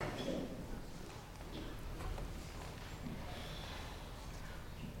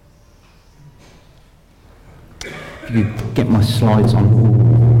If you could get my slides on.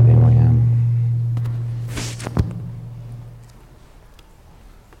 Ooh, there I am.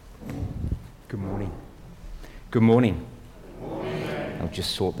 Good morning. Good morning. I'll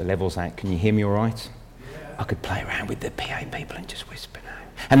just sort the levels out. Can you hear me all right? I could play around with the PA people and just whisper now.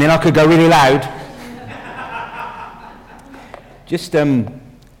 And then I could go really loud. Just,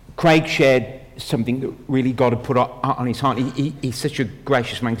 Craig shared something that really God had put on his heart. He's such a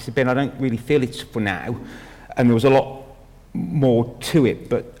gracious man. He said, Ben, I don't really feel it for now. And there was a lot more to it,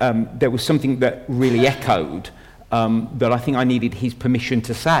 but there was something that really echoed that I think I needed his permission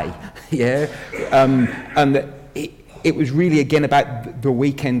to say. Yeah, and that it was really again about the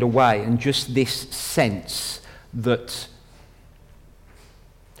weekend away and just this sense that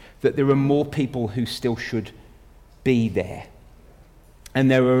there are more people who still should be there,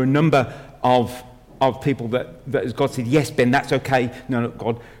 and there are a number of people that as God said, yes, Ben, that's okay. No,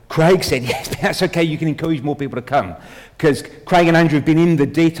 God. Craig said, yes, Ben, that's okay. You can encourage more people to come. Because Craig and Andrew have been in the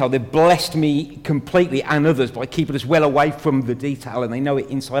detail. They've blessed me completely and others by keeping us well away from the detail, and they know it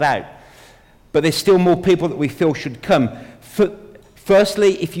inside out. But there's still more people that we feel should come.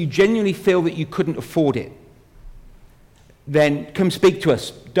 Firstly, if you genuinely feel that you couldn't afford it, then come speak to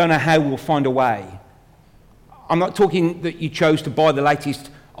us. Don't know how, we'll find a way. I'm not talking that you chose to buy the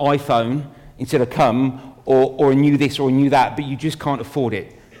latest iPhone instead of come, or a new this or a new that, but you just can't afford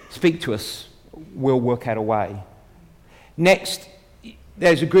it. Speak to us. We'll work out a way. Next,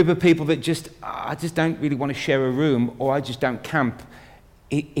 there's a group of people that I just don't really want to share a room, or I just don't camp.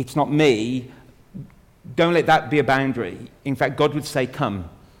 It's not me. Don't let that be a boundary. In fact, God would say, come.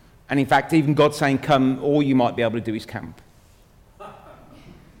 And in fact, even God saying, come, all you might be able to do is camp.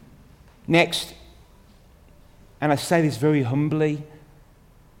 Next, and I say this very humbly,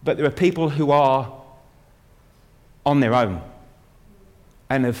 but there are people who are on their own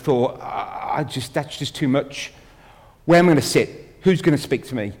and have thought, that's just too much. Where am I going to sit? Who's going to speak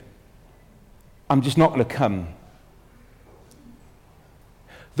to me? I'm just not going to come.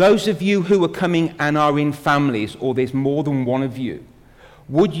 Those of you who are coming and are in families, or there's more than one of you,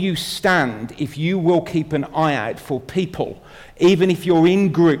 would you stand if you will keep an eye out for people, even if you're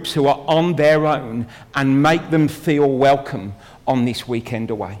in groups who are on their own, and make them feel welcome on this weekend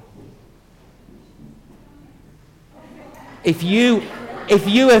away? If you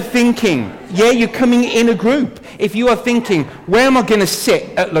are thinking, yeah, you're coming in a group. If you are thinking, where am I going to sit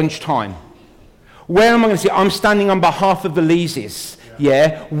at lunchtime? Where am I going to sit? I'm standing on behalf of the Leeses.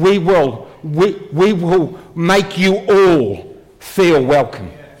 Yeah, we will make you all feel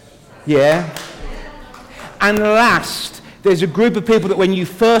welcome. Yeah? And last, there's a group of people that when you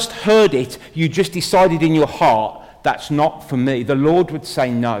first heard it, you just decided in your heart, that's not for me. The Lord would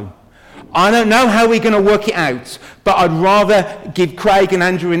say no. I don't know how we're going to work it out, but I'd rather give Craig and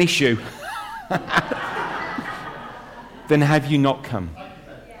Andrew an issue than have you not come.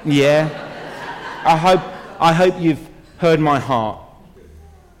 Yeah? I hope you've heard my heart.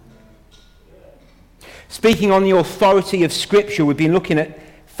 Speaking on the authority of Scripture, we've been looking at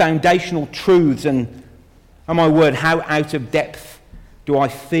foundational truths, and oh my word, how out of depth do I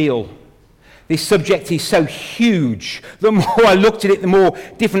feel? This subject is so huge. The more I looked at it, the more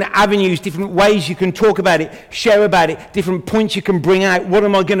different avenues, different ways you can talk about it, share about it, different points you can bring out. What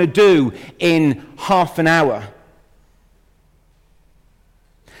am I going to do in half an hour?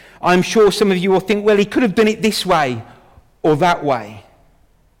 I'm sure some of you will think, well, he could have done it this way or that way.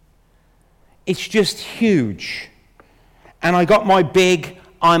 It's just huge. And I got my big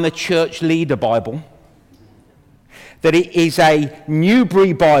I'm a Church Leader Bible. That it is a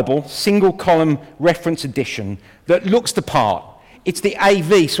Newbury Bible, single column reference edition, that looks the part. It's the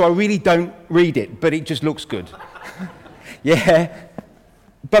AV, so I really don't read it, but it just looks good. Yeah.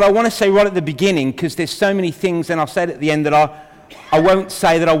 But I want to say right at the beginning, because there's so many things, and I'll say it at the end, that I won't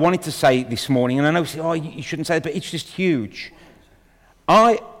say that I wanted to say this morning. And I know, oh, you shouldn't say it, but it's just huge.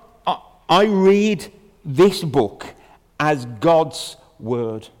 I read this book as God's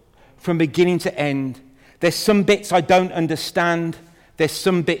word, from beginning to end. There's some bits I don't understand. There's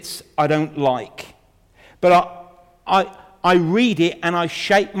some bits I don't like. But I read it and I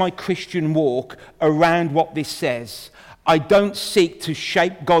shape my Christian walk around what this says. I don't seek to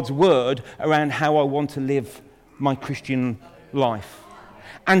shape God's word around how I want to live my Christian life.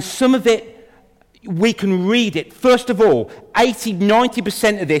 And some of it, we can read it. First of all,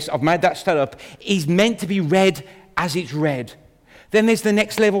 80-90% of this, I've made that stat up, is meant to be read as it's read. Then there's the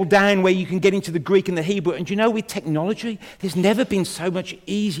next level down where you can get into the Greek and the Hebrew. And you know, with technology, there's never been so much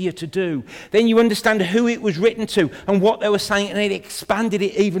easier to do. Then you understand who it was written to and what they were saying, and it expanded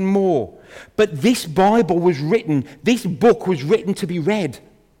it even more. But this Bible was written, this book was written to be read.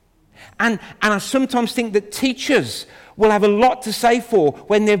 And I sometimes think that teachers will have a lot to say for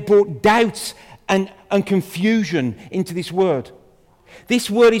when they've brought doubt and confusion into this word. This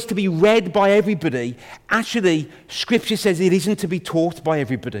word is to be read by everybody. Actually, Scripture says it isn't to be taught by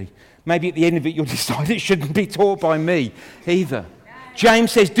everybody. Maybe at the end of it you'll decide it shouldn't be taught by me either.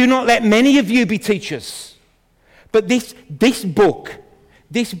 James says, do not let many of you be teachers. But this book,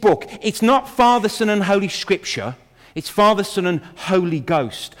 it's not Father, Son and Holy Scripture. It's Father, Son and Holy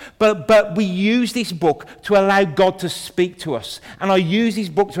Ghost. But we use this book to allow God to speak to us. And I use this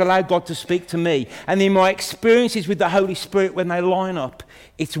book to allow God to speak to me. And in my experiences with the Holy Spirit, when they line up,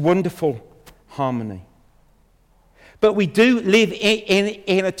 it's wonderful harmony. But we do live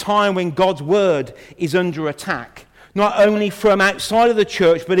in a time when God's word is under attack. Not only from outside of the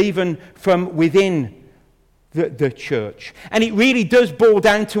church, but even from within the church. And it really does boil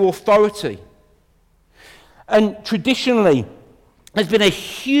down to authority. And traditionally, there's been a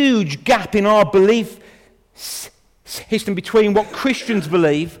huge gap in our belief system between what Christians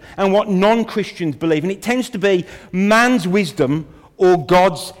believe and what non-Christians believe. And it tends to be man's wisdom or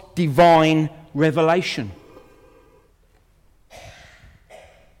God's divine revelation.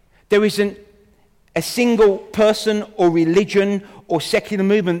 There isn't a single person or religion or secular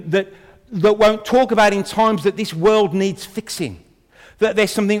movement that won't talk about in times that this world needs fixing. That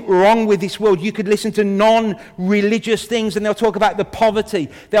there's something wrong with this world. You could listen to non-religious things and they'll talk about the poverty.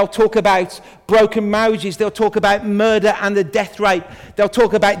 They'll talk about broken marriages. They'll talk about murder and the death rate. They'll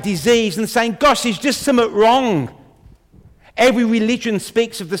talk about disease and saying, gosh, there's just something wrong. Every religion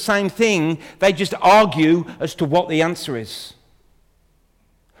speaks of the same thing. They just argue as to what the answer is.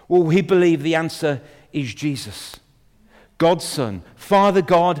 Well, we believe the answer is Jesus, God's Son, Father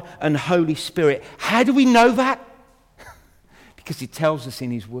God and Holy Spirit. How do we know that? Because it tells us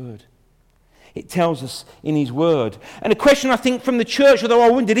in his word. It tells us in his word. And a question I think from the church, although I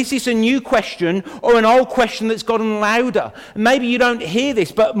wondered, is this a new question or an old question that's gotten louder? And maybe you don't hear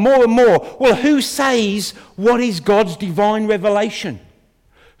this, but more and more, well, who says what is God's divine revelation?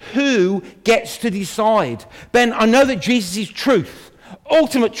 Who gets to decide? Ben, I know that Jesus is truth,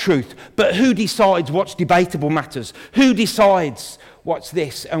 ultimate truth, but who decides what's debatable matters? Who decides what's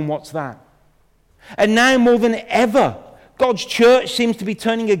this and what's that? And now more than ever, God's church seems to be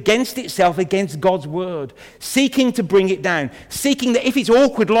turning against itself, against God's word, seeking to bring it down, seeking that if it's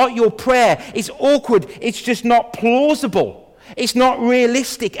awkward, like your prayer, it's awkward, it's just not plausible, it's not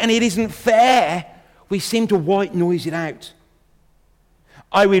realistic, and it isn't fair, we seem to white noise it out.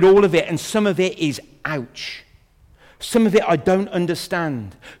 I read all of it, and some of it is ouch. Some of it I don't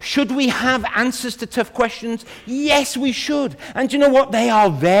understand. Should we have answers to tough questions? Yes, we should. And do you know what? They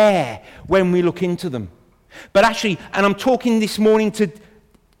are there when we look into them. But actually, and I'm talking this morning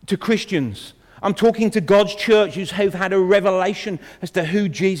to Christians. I'm talking to God's church who've had a revelation as to who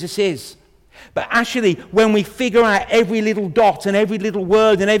Jesus is. But actually, when we figure out every little dot and every little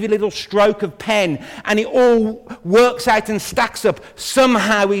word and every little stroke of pen, and it all works out and stacks up,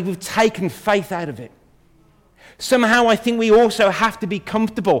 somehow we've taken faith out of it. Somehow I think we also have to be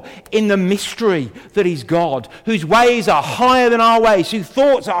comfortable in the mystery that is God, whose ways are higher than our ways, whose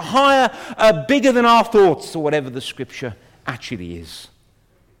thoughts are higher, bigger than our thoughts, or whatever the scripture actually is.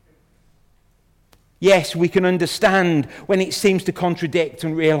 Yes, we can understand when it seems to contradict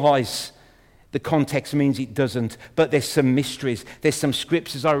and realize the context means it doesn't, but there's some mysteries. There's some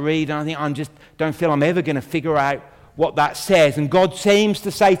scriptures I read and I think don't feel I'm ever going to figure out what that says. And God seems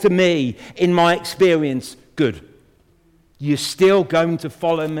to say to me, in my experience, good. You're still going to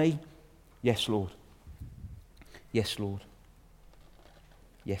follow me? Yes, Lord. Yes, Lord.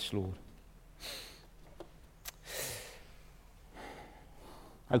 Yes, Lord.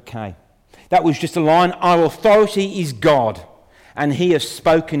 Okay. That was just a line. Our authority is God, and he has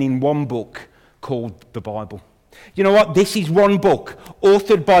spoken in one book called the Bible. You know what? This is one book,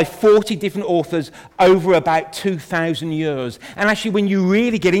 authored by 40 different authors over about 2,000 years. And actually, when you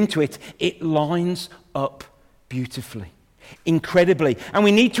really get into it, it lines up beautifully. Incredibly. And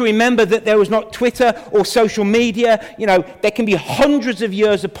we need to remember that there was not Twitter or social media. You know, there can be hundreds of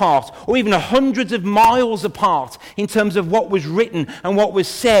years apart or even hundreds of miles apart in terms of what was written and what was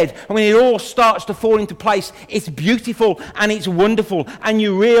said. And when it all starts to fall into place, it's beautiful and it's wonderful. And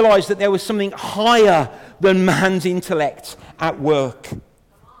you realize that there was something higher than man's intellect at work.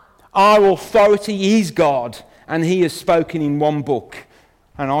 Our authority is God, and he has spoken in one book.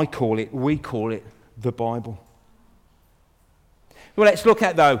 And we call it the Bible. Well, let's look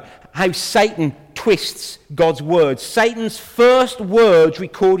at, though, how Satan twists God's words. Satan's first words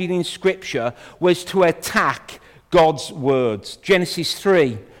recorded in Scripture was to attack God's words. Genesis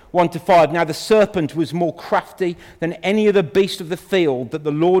 3, 1-5. Now the serpent was more crafty than any other beast of the field that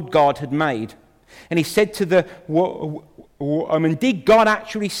the Lord God had made. And he said to the woman, did God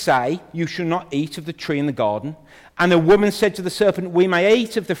actually say, you shall not eat of the tree in the garden? And the woman said to the serpent, we may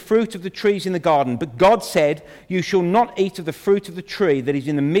eat of the fruit of the trees in the garden. But God said, you shall not eat of the fruit of the tree that is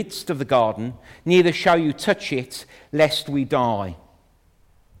in the midst of the garden, neither shall you touch it, lest we die.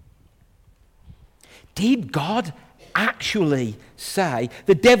 Did God actually say?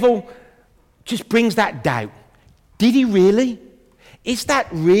 The devil just brings that doubt. Did he really? Is that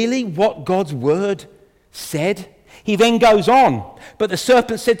really what God's word said? He then goes on. But the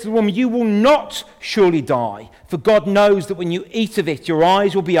serpent said to the woman, you will not surely die, for God knows that when you eat of it, your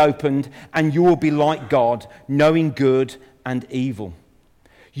eyes will be opened, and you will be like God, knowing good and evil.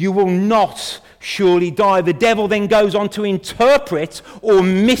 You will not surely die. The devil then goes on to interpret or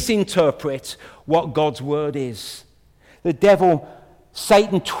misinterpret what God's word is. The devil,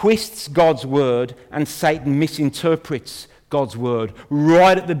 Satan twists God's word, and Satan misinterprets God's word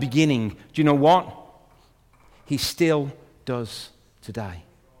right at the beginning. Do you know what? He still does today.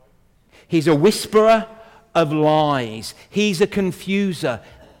 He's a whisperer of lies. He's a confuser.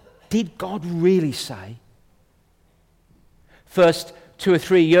 Did God really say? First 2 or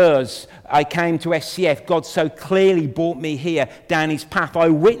 3 years I came to SCF, God so clearly brought me here down his path. I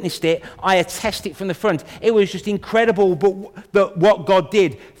witnessed it. I attest it from the front. It was just incredible but what God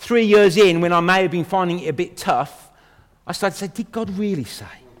did. 3 years in, when I may have been finding it a bit tough, I started to say, did God really say?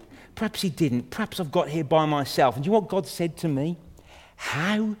 Perhaps he didn't. Perhaps I've got here by myself. And do you know what God said to me?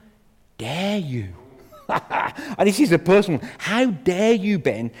 How dare you? And this is a personal one. How dare you,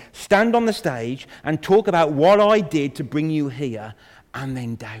 Ben, stand on the stage and talk about what I did to bring you here and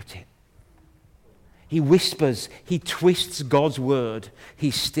then doubt it? He whispers, he twists God's word. He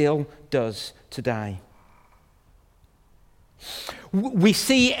still does today. We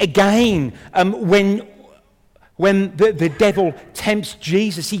see again when the devil tempts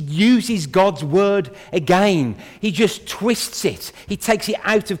Jesus, he uses God's word again. He just twists it. He takes it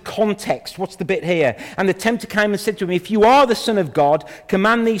out of context. What's the bit here? And the tempter came and said to him, if you are the Son of God,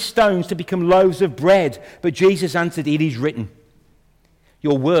 command these stones to become loaves of bread. But Jesus answered, it is written.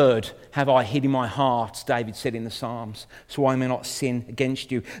 Your word have I hid in my heart, David said in the Psalms, so I may not sin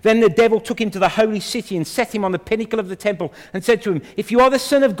against you. Then the devil took him to the holy city and set him on the pinnacle of the temple and said to him, if you are the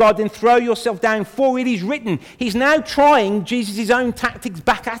Son of God, then throw yourself down, for it is written. He's now trying Jesus' own tactics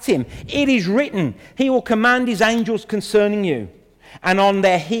back at him. It is written, he will command his angels concerning you, and on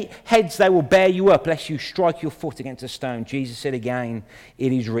their heads they will bear you up, lest you strike your foot against a stone. Jesus said again,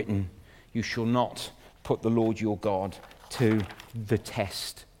 it is written, you shall not put the Lord your God to the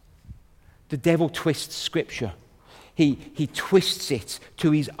test. The devil twists Scripture. He twists it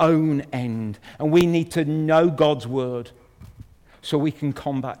to his own end. And we need to know God's word so we can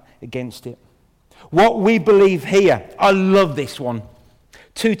combat against it. What we believe here, I love this one.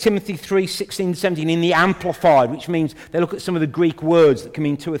 2 Timothy 3:16-17 in the Amplified, which means they look at some of the Greek words that can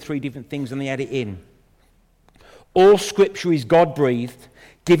mean 2 or 3 different things and they add it in. All Scripture is God-breathed,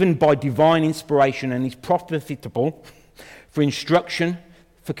 given by divine inspiration, and is profitable for instruction,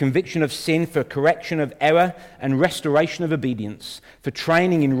 for conviction of sin, for correction of error, and restoration of obedience, for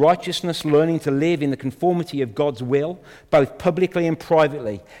training in righteousness, learning to live in the conformity of God's will, both publicly and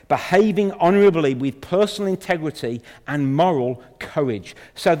privately, behaving honorably with personal integrity and moral courage,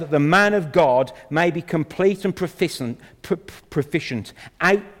 so that the man of God may be complete and proficient,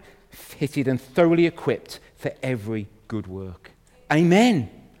 outfitted and thoroughly equipped for every good work. Amen.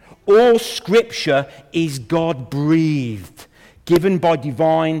 All Scripture is God-breathed, given by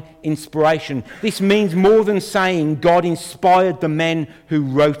divine inspiration. This means more than saying God inspired the men who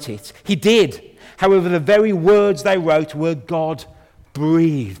wrote it. He did. However, the very words they wrote were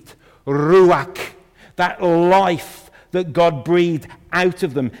God-breathed. Ruach, that life that God breathed out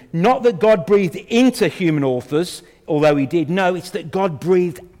of them. Not that God breathed into human authors, although he did. No, it's that God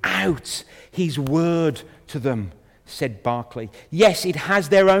breathed out his word to them, said Barclay. Yes, it has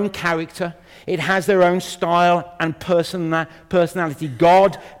their own character. It has their own style and personality.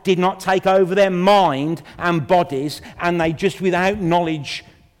 God did not take over their mind and bodies, and they just, without knowledge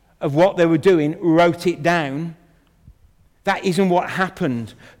of what they were doing, wrote it down. That isn't what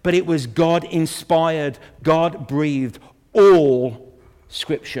happened. But it was God-inspired, God-breathed, all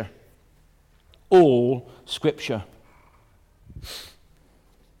Scripture. All Scripture.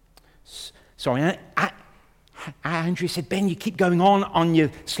 Sorry, Andrew said, Ben, you keep going on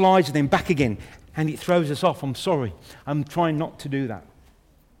your slides and then back again. And it throws us off. I'm sorry. I'm trying not to do that.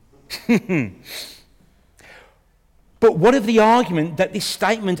 But what of the argument that this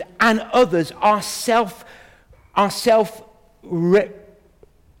statement and others are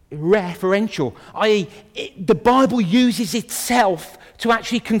referential, i.e. the Bible uses itself to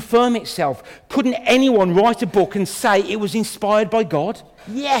actually confirm itself. Couldn't anyone write a book and say it was inspired by God?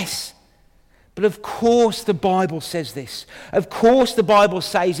 Yes. But of course the Bible says this. Of course the Bible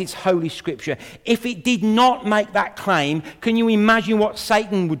says it's Holy Scripture. If it did not make that claim, can you imagine what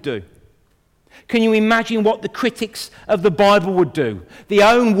Satan would do? Can you imagine what the critics of the Bible would do? The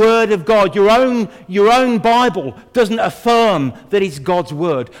own Word of God, your own Bible doesn't affirm that it's God's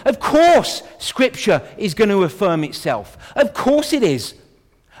Word. Of course Scripture is going to affirm itself. Of course it is.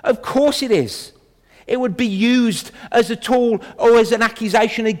 Of course it is. It would be used as a tool or as an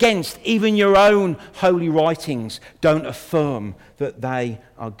accusation against even your own holy writings. Don't affirm that they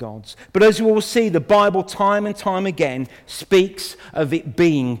are God's. But as we will see, the Bible time and time again speaks of it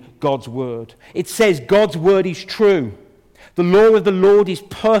being God's word. It says God's word is true. The law of the Lord is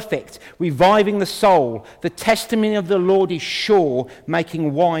perfect, reviving the soul. The testimony of the Lord is sure,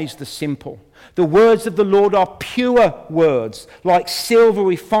 making wise the simple. The words of the Lord are pure words, like silver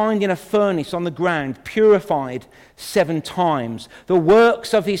refined in a furnace on the ground, purified 7 times. The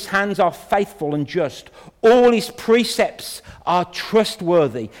works of his hands are faithful and just. All his precepts are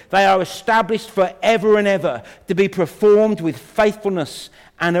trustworthy. They are established forever and ever, to be performed with faithfulness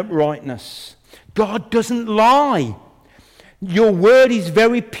and uprightness. God doesn't lie. Your word is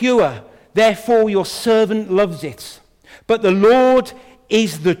very pure, therefore your servant loves it. But the Lord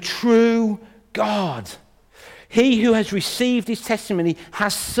is the true God. He who has received his testimony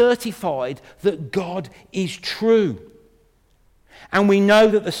has certified that God is true. And we know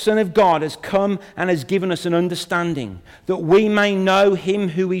that the Son of God has come and has given us an understanding, that we may know him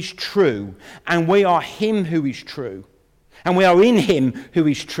who is true, and we are him who is true. And we are in him who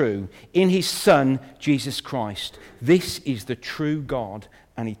is true, in his Son, Jesus Christ. This is the true God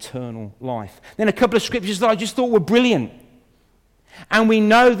and eternal life. Then a couple of scriptures that I just thought were brilliant. And we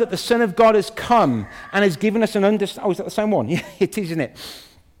know that the Son of God has come and has given us an understanding. Oh, is that the same one? Yeah, it is, isn't it?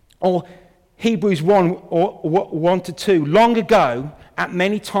 Or Hebrews 1:1-2. Long ago, at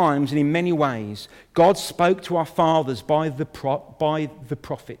many times and in many ways, God spoke to our fathers by the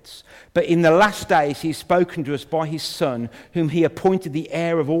prophets. But in the last days, he has spoken to us by his Son, whom he appointed the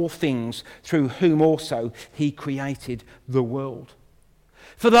heir of all things, through whom also he created the world.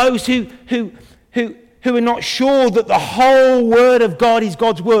 For those who are not sure that the whole Word of God is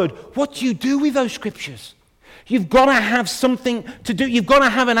God's Word, what do you do with those scriptures? You've got to have something to do. You've got to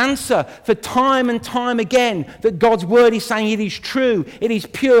have an answer for time and time again that God's Word is saying it is true, it is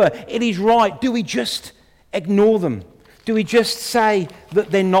pure, it is right. Do we just ignore them? Do we just say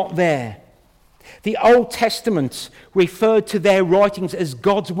that they're not there? The Old Testament referred to their writings as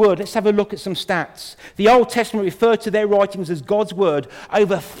God's Word. Let's have a look at some stats. The Old Testament referred to their writings as God's Word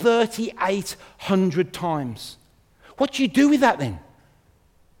over 3,800 times. What do you do with that then?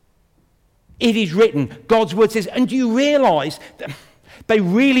 It is written, God's Word says, and do you realise that they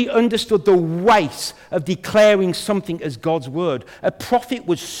really understood the weight of declaring something as God's Word? A prophet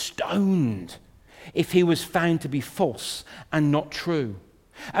was stoned if he was found to be false and not true.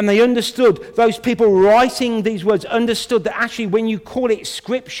 And they understood, those people writing these words understood that actually when you call it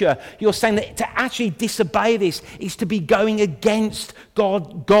scripture, you're saying that to actually disobey this is to be going against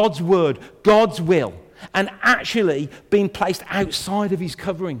God's word, God's will, and actually being placed outside of his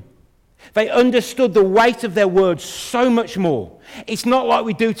covering. They understood the weight of their words so much more. It's not like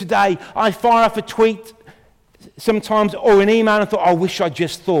we do today. I fire off a tweet sometimes or an email and thought, I wish I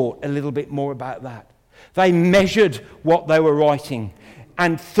just thought a little bit more about that. They measured what they were writing.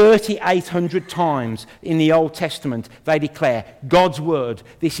 And 3,800 times in the Old Testament, they declare God's word.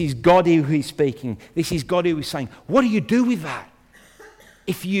 This is God who is speaking. This is God who is saying. What do you do with that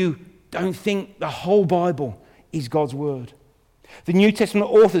if you don't think the whole Bible is God's word? The New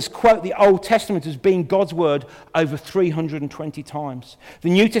Testament authors quote the Old Testament as being God's word over 320 times. The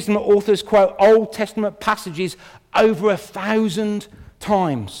New Testament authors quote Old Testament passages over 1,000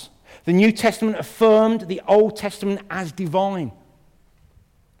 times. The New Testament affirmed the Old Testament as divine.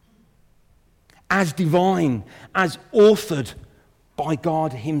 As divine, as authored by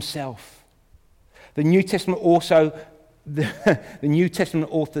God himself. The New Testament New Testament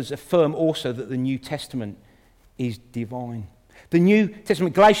authors affirm also that the New Testament is divine. The New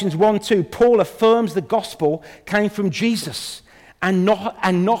Testament, Galatians 1:2, Paul affirms the gospel came from Jesus and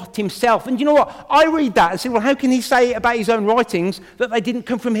not himself. And you know what? I read that and say, well, how can he say about his own writings that they didn't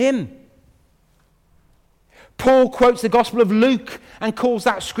come from him? Paul quotes the Gospel of Luke and calls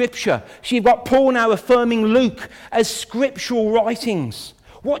that Scripture. So you've got Paul now affirming Luke as scriptural writings.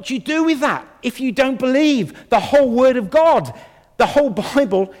 What do you do with that if you don't believe the whole Word of God? The whole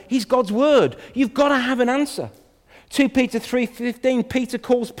Bible is God's Word. You've got to have an answer. 2 Peter 3:15, Peter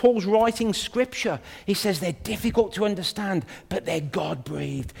calls Paul's writing scripture. He says they're difficult to understand, but they're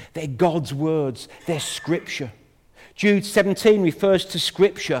God-breathed. They're God's words. They're scripture. Jude 17 refers to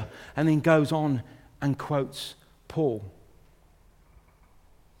scripture and then goes on and quotes Paul.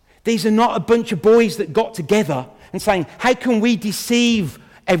 These are not a bunch of boys that got together and saying, how can we deceive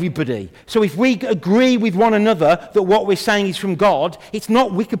everybody? So if we agree with one another that what we're saying is from God, it's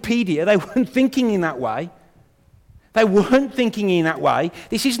not Wikipedia. They weren't thinking in that way. They weren't thinking in that way.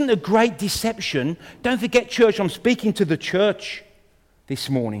 This isn't a great deception. Don't forget, church, I'm speaking to the church this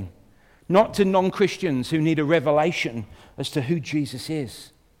morning, not to non-Christians who need a revelation as to who Jesus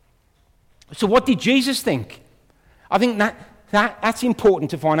is. So what did Jesus think? I think that's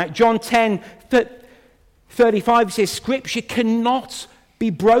important to find out. John 10:35 says, Scripture cannot be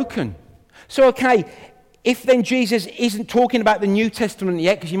broken. So, okay, if then Jesus isn't talking about the New Testament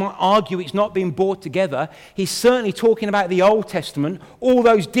yet, because you might argue it's not being brought together, he's certainly talking about the Old Testament, all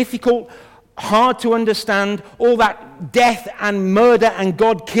those difficult, hard to understand, all that death and murder and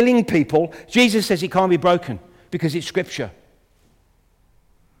God killing people. Jesus says it can't be broken because it's Scripture.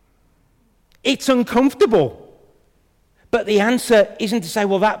 It's uncomfortable. But the answer isn't to say,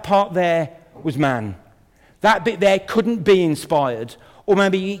 well, that part there was man. That bit there couldn't be inspired, or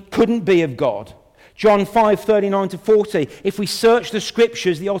maybe it couldn't be of God. John 5:39-40, if we search the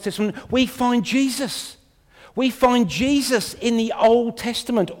Scriptures, the Old Testament, we find Jesus. We find Jesus in the Old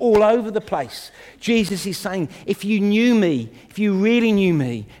Testament all over the place. Jesus is saying, if you knew me, if you really knew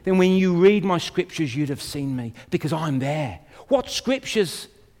me, then when you read my Scriptures, you'd have seen me, because I'm there. What Scriptures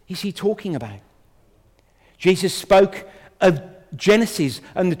is he talking about? Jesus spoke of Genesis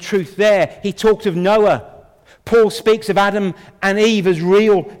and the truth there. He talked of Noah. Paul speaks of Adam and Eve as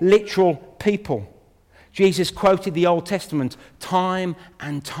real, literal people. Jesus quoted the Old Testament time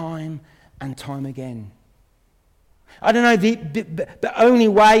and time and time again. I don't know, the only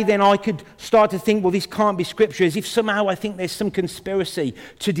way then I could start to think, well, this can't be Scripture, is if somehow I think there's some conspiracy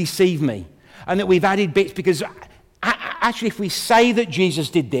to deceive me and that we've added bits, because actually if we say that Jesus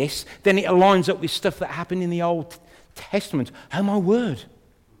did this, then it aligns up with stuff that happened in the Old Testament. Oh, my word.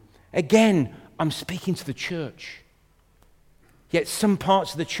 Again, I'm speaking to the church. Yet some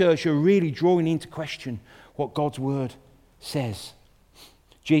parts of the church are really drawing into question what God's word says.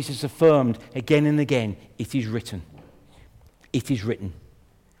 Jesus affirmed again and again, it is written. It is written.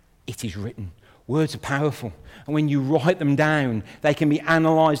 It is written. Words are powerful. And when you write them down, they can be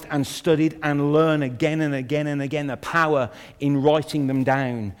analysed and studied and learn again and again and again. The power in writing them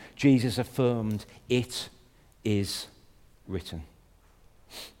down. Jesus affirmed, it is written.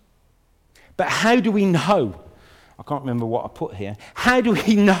 But how do we know? I can't remember what I put here. How do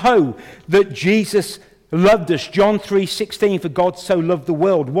we know that Jesus loved us? John 3:16, for God so loved the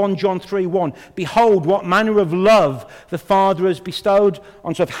world. 1 John 3:1, behold what manner of love the Father has bestowed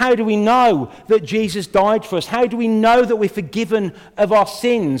on us. How do we know that Jesus died for us? How do we know that we're forgiven of our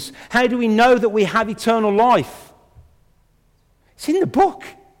sins? How do we know that we have eternal life? It's in the book.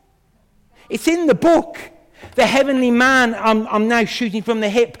 It's in the book. The heavenly man, I'm now shooting from the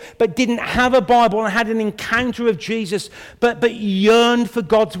hip, but didn't have a Bible and had an encounter of Jesus, but yearned for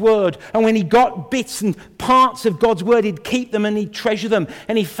God's word. And when he got bits and parts of God's word, he'd keep them and he'd treasure them.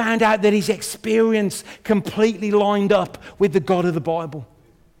 And he found out that his experience completely lined up with the God of the Bible.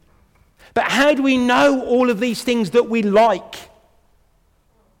 But how do we know all of these things that we like?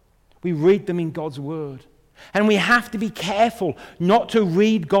 We read them in God's word. And we have to be careful not to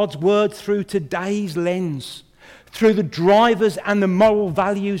read God's word through today's lens, through the drivers and the moral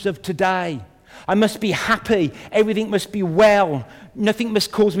values of today. I must be happy. Everything must be well. Nothing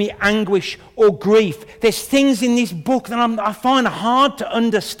must cause me anguish or grief. There's things in this book that I find hard to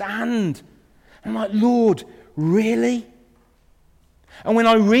understand. I'm like, Lord, really? And when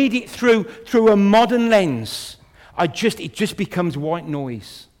I read it through a modern lens, it just becomes white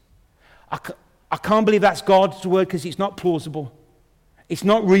noise. I can't believe that's God's word because it's not plausible, it's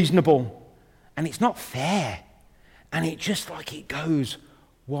not reasonable, and it's not fair. And it just like it goes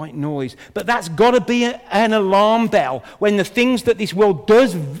white noise. But that's got to be an alarm bell. When the things that this world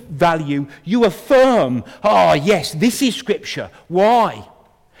does value, you affirm, oh yes, this is Scripture. Why?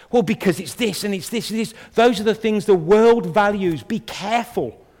 Well, because it's this and it's this and this. Those are the things the world values. Be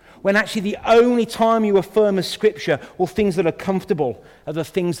careful. When actually the only time you affirm a Scripture or things that are comfortable are the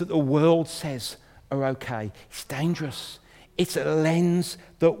things that the world says are okay. It's dangerous. It's a lens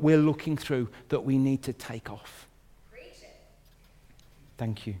that we're looking through that we need to take off. Preach it.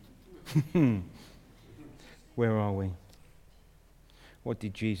 Thank you. Where are we? What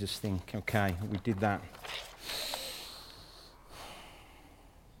did Jesus think? Okay, we did that.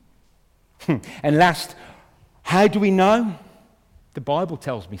 And last, How do we know? The Bible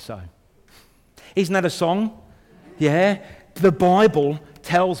tells me so. Isn't that a song? Yeah. The Bible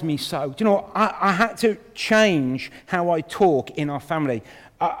tells me so. Do you know what? I had to change how I talk in our family.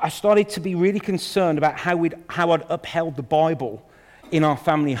 I started to be really concerned about how I'd upheld the Bible in our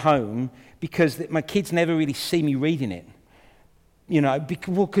family home, because my kids never really see me reading it.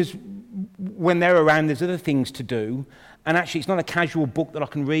 Because when they're around, there's other things to do. And actually, it's not a casual book that I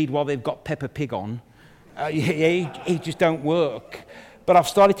can read while they've got Peppa Pig on. It just don't work. But I've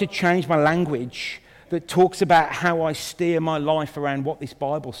started to change my language that talks about how I steer my life around what this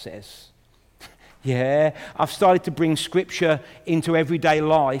Bible says. Yeah, I've started to bring Scripture into everyday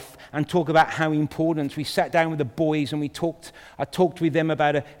life and talk about how important. We sat down with the boys and I talked with them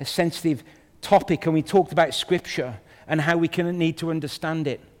about a sensitive topic, and we talked about Scripture and how we need to understand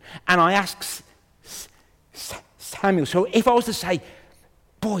it. And I asked Samuel, so if I was to say,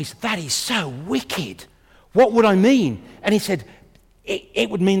 boys, that is so wicked, what would I mean? And he said, it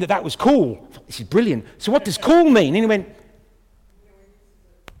would mean that was cool. I thought, this is brilliant. So what does cool mean? And he went,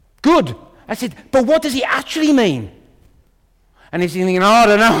 good. I said, but what does it actually mean? And he's thinking, I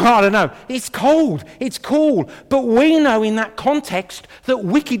don't know. It's cold. It's cool. But we know in that context that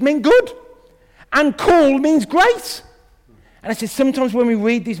wicked meant good. And cool means great. And I said, sometimes when we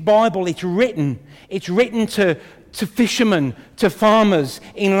read this Bible, it's written to fishermen, to farmers,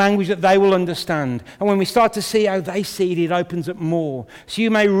 in language that they will understand. And when we start to see how they see it, it opens up more. So you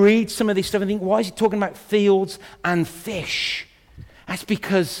may read some of this stuff and think, why is he talking about fields and fish? That's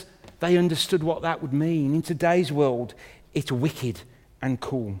because they understood what that would mean. In today's world, it's wicked and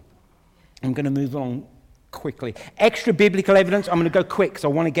cool. I'm going to move on quickly. Extra biblical evidence. I'm going to go quick because I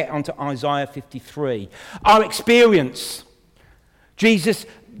want to get onto Isaiah 53. Our experience. Jesus,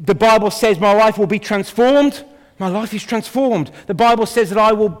 the Bible says, my life will be transformed. My life is transformed. The Bible says that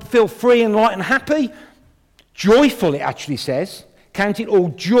I will feel free and light and happy. Joyful, it actually says. Count it all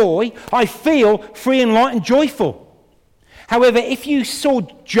joy. I feel free and light and joyful. However, if you saw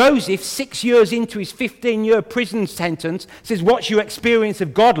Joseph 6 years into his 15-year prison sentence, says, what's your experience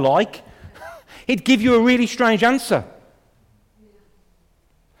of God like? He'd give you a really strange answer.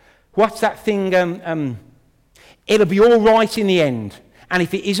 What's that thing? It'll be all right in the end. And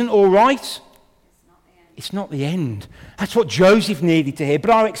if it isn't all right, it's not the end. That's what Joseph needed to hear.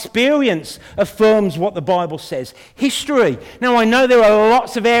 But our experience affirms what the Bible says. History. Now, I know there are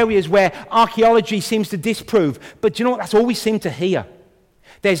lots of areas where archaeology seems to disprove, but do you know what? That's all we seem to hear.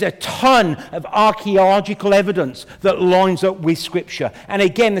 There's a ton of archaeological evidence that lines up with Scripture. And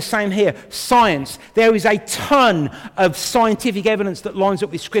again, the same here. Science. There is a ton of scientific evidence that lines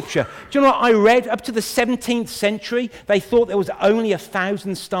up with Scripture. Do you know what I read? Up to the 17th century, they thought there was only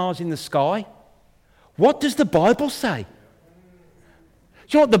 1,000 stars in the sky. What does the Bible say?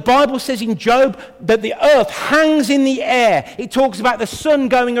 Do you know what the Bible says in Job? That the earth hangs in the air. It talks about the sun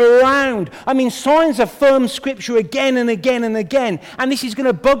going around. I mean, science affirms Scripture again and again and again. And this is going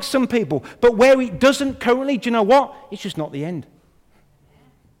to bug some people. But where it doesn't currently, do you know what? It's just not the end.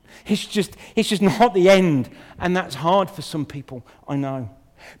 It's just not the end. And that's hard for some people, I know.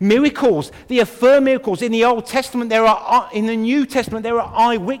 Miracles, the affirm miracles. In the Old Testament, in the New Testament, there are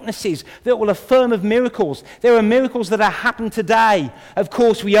eyewitnesses that will affirm of miracles. There are miracles that are happening today. Of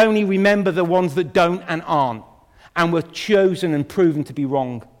course, we only remember the ones that don't and aren't, and were chosen and proven to be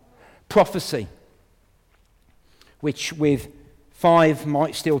wrong. Prophecy, which with 5,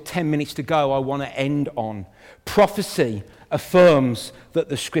 might still 10 minutes to go, I want to end on. Prophecy affirms that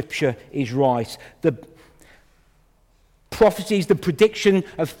the Scripture is right. Prophecy is the prediction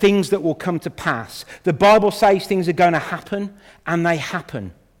of things that will come to pass. The Bible says things are going to happen, and they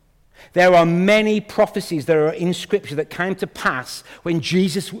happen. There are many prophecies that are in Scripture that came to pass when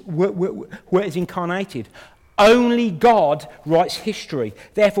Jesus was incarnated. Only God writes history.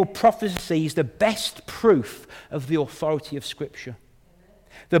 Therefore, prophecy is the best proof of the authority of Scripture.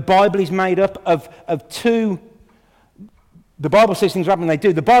 The Bible is made up of two... The Bible says things happen, and they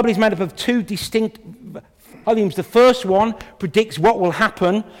do. The Bible is made up of two distinct volumes. The first one predicts what will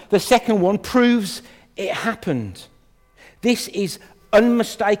happen. The second one proves it happened. This is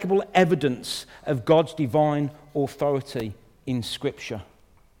unmistakable evidence of God's divine authority in Scripture.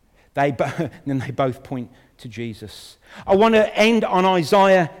 Then they both point to Jesus. I want to end on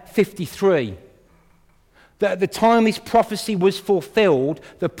Isaiah 53. At the time this prophecy was fulfilled,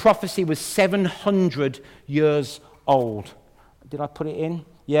 the prophecy was 700 years old. Did I put it in?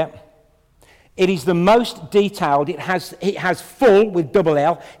 Yeah. It is the most detailed. It has full, with double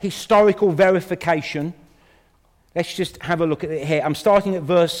L, historical verification. Let's just have a look at it here. I'm starting at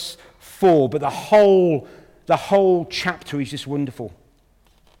verse 4, but the whole chapter is just wonderful.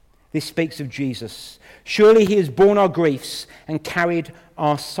 This speaks of Jesus. Surely he has borne our griefs and carried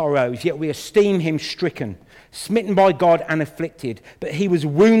our sorrows, yet we esteem him stricken, smitten by God and afflicted. But he was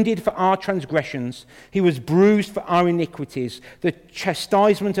wounded for our transgressions, he was bruised for our iniquities. The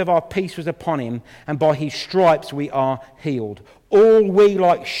chastisement of our peace was upon him, and by his stripes we are healed. All we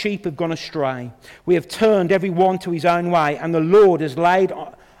like sheep have gone astray. We have turned every one to his own way, and the Lord has laid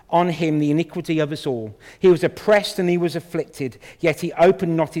on him the iniquity of us all. He was oppressed and he was afflicted, yet he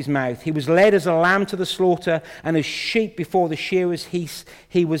opened not his mouth. He was led as a lamb to the slaughter, and as sheep before the shearers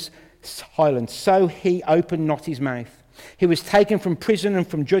he was silent. So he opened not his mouth. He was taken from prison and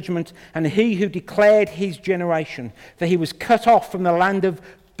from judgment, and he who declared his generation, for he was cut off from the land of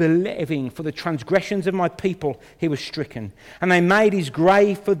the living. For the transgressions of my people he was stricken. And they made his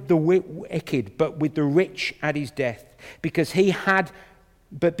grave for the wicked, but with the rich at his death, because he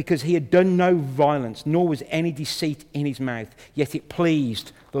had done no violence, nor was any deceit in his mouth, yet it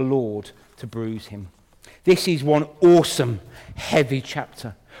pleased the Lord to bruise him. This is one awesome, heavy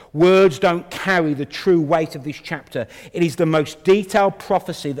chapter. Words don't carry the true weight of this chapter. It is the most detailed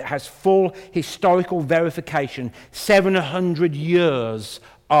prophecy that has full historical verification 700 years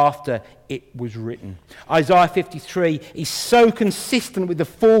after it was written. Isaiah 53 is so consistent with the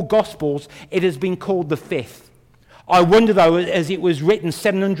four Gospels, it has been called the fifth. I wonder, though, as it was written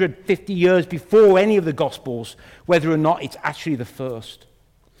 750 years before any of the Gospels, whether or not it's actually the first.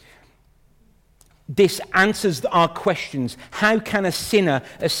 This answers our questions. How can a sinner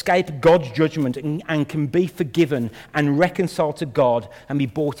escape God's judgment and can be forgiven and reconciled to God and be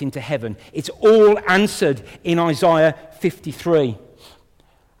brought into heaven? It's all answered in Isaiah 53.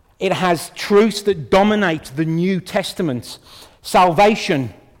 It has truths that dominate the New Testament.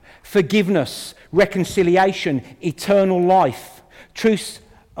 Salvation, forgiveness, reconciliation, eternal life. Truths,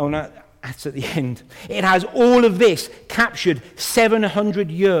 oh no, that's at the end. It has all of this captured 700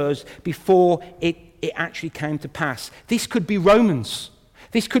 years before it actually came to pass. This could be Romans.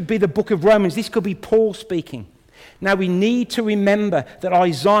 This could be the book of Romans. This could be Paul speaking. Now we need to remember that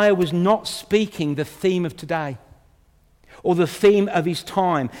Isaiah was not speaking the theme of today or the theme of his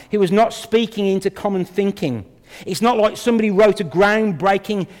time. He was not speaking into common thinking. It's not like somebody wrote a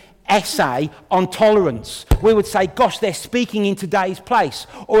groundbreaking essay on tolerance. We would say, gosh, they're speaking in today's place.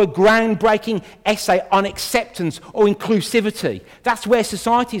 Or a groundbreaking essay on acceptance or inclusivity. That's where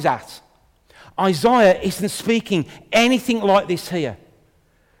society's at. Isaiah isn't speaking anything like this here.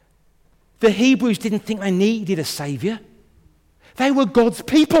 The Hebrews didn't think they needed a saviour. They were God's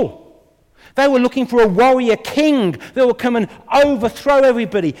people. They were looking for a warrior king that would come and overthrow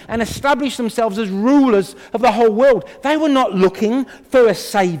everybody and establish themselves as rulers of the whole world. They were not looking for a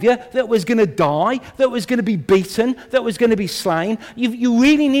saviour that was going to die, that was going to be beaten, that was going to be slain. You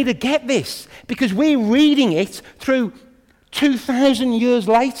really need to get this, because we're reading it through 2,000 years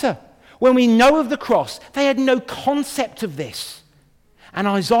later. When we know of the cross, they had no concept of this. And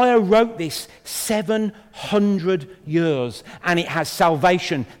Isaiah wrote this 700 years, and it has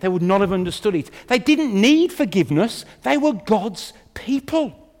salvation. They would not have understood it. They didn't need forgiveness. They were God's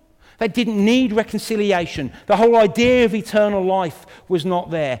people. They didn't need reconciliation. The whole idea of eternal life was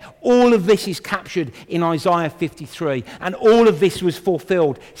not there. All of this is captured in Isaiah 53, and all of this was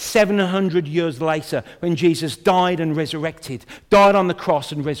fulfilled 700 years later when Jesus died and resurrected, died on the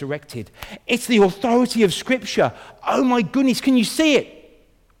cross and resurrected. It's the authority of Scripture. Oh my goodness, can you see it?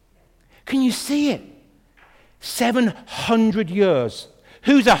 Can you see it? 700 years.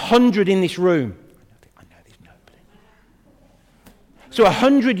 Who's 100 in this room? I know there's nobody. So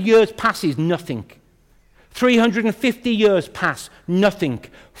 100 years passes, nothing. 350 years pass, nothing.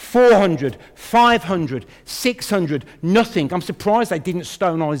 400, 500, 600, nothing. I'm surprised they didn't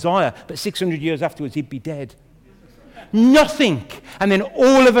stone Isaiah, but 600 years afterwards he'd be dead. Nothing. And then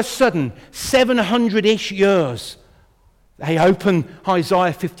all of a sudden, 700-ish years, they open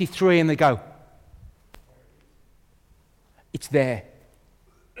Isaiah 53 and they go, it's there.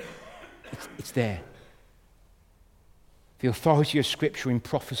 It's there. The authority of Scripture in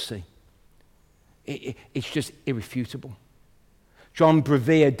prophecy. It's just irrefutable. John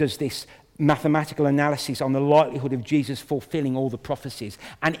Bevere does this mathematical analysis on the likelihood of Jesus fulfilling all the prophecies.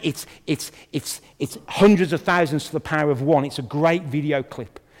 And it's hundreds of thousands to the power of one. It's a great video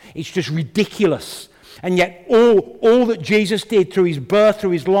clip. It's just ridiculous. And yet all that Jesus did through his birth,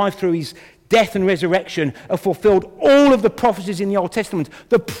 through his life, through his death and resurrection have fulfilled all of the prophecies in the Old Testament.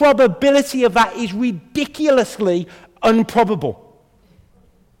 The probability of that is ridiculously improbable.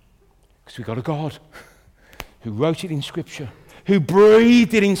 Because we've got a God who wrote it in Scripture, who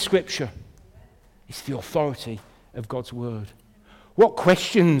breathed it in Scripture. It's the authority of God's Word. What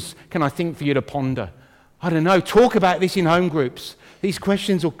questions can I think for you to ponder? I don't know, talk about this in home groups. These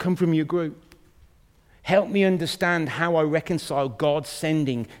questions will come from your group. Help me understand how I reconcile God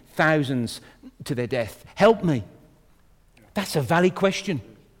sending thousands to their death. Help me. That's a valid question.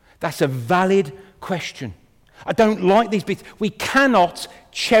 That's a valid question. I don't like these bits. We cannot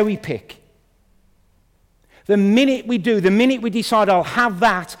cherry pick. The minute we do, the minute we decide I'll have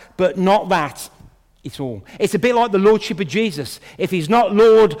that, but not that, it's all. It's a bit like the Lordship of Jesus. If he's not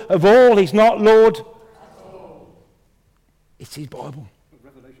Lord of all, he's not Lord. It's his Bible.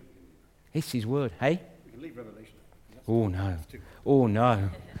 It's his word. Hey? We can leave Revelation. Oh no. Oh no.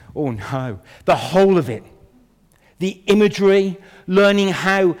 Oh no. The whole of it. The imagery, learning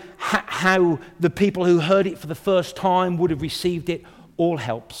how the people who heard it for the first time would have received it, all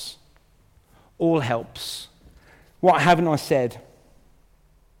helps. All helps. What haven't I said?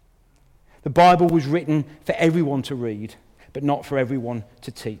 The Bible was written for everyone to read, but not for everyone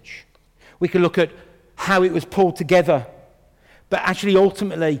to teach. We can look at how it was pulled together, but actually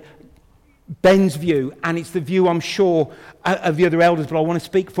ultimately Ben's view, and it's the view I'm sure of the other elders, but I want to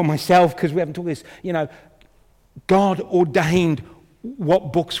speak for myself because we haven't talked this, God ordained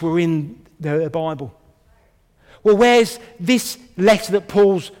what books were in the Bible. Well, where's this letter that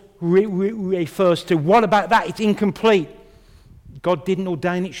Paul's refers to? What about that? It's incomplete. God didn't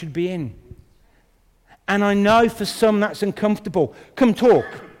ordain it should be in. And I know for some that's uncomfortable. Come talk.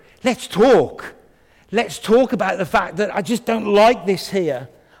 Let's talk. Let's talk about the fact that I just don't like this here.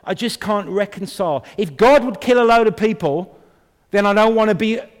 I just can't reconcile. If God would kill a load of people, then I don't want to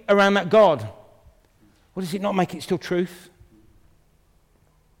be around that God. Well, does it not make it still truth?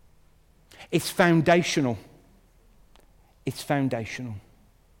 It's foundational. It's foundational.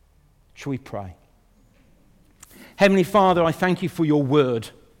 Shall we pray? Heavenly Father, I thank you for your word,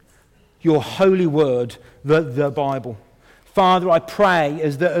 your holy word, the Bible. Father, I pray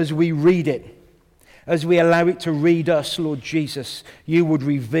as we read it, as we allow it to read us, Lord Jesus, you would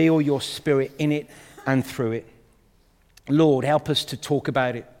reveal your Spirit in it and through it. Lord, help us to talk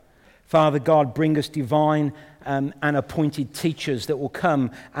about it. Father God, bring us divine and appointed teachers that will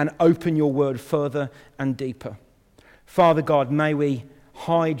come and open your word further and deeper. Father God, may we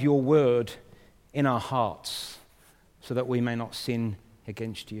hide your word in our hearts so that we may not sin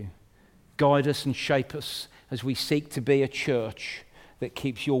against you. Guide us and shape us as we seek to be a church that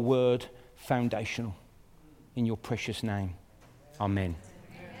keeps your word foundational. In your precious name. Amen.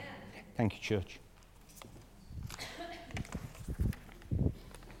 Thank you, church.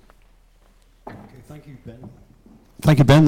 Okay, thank you, Ben. Thank you, Ben.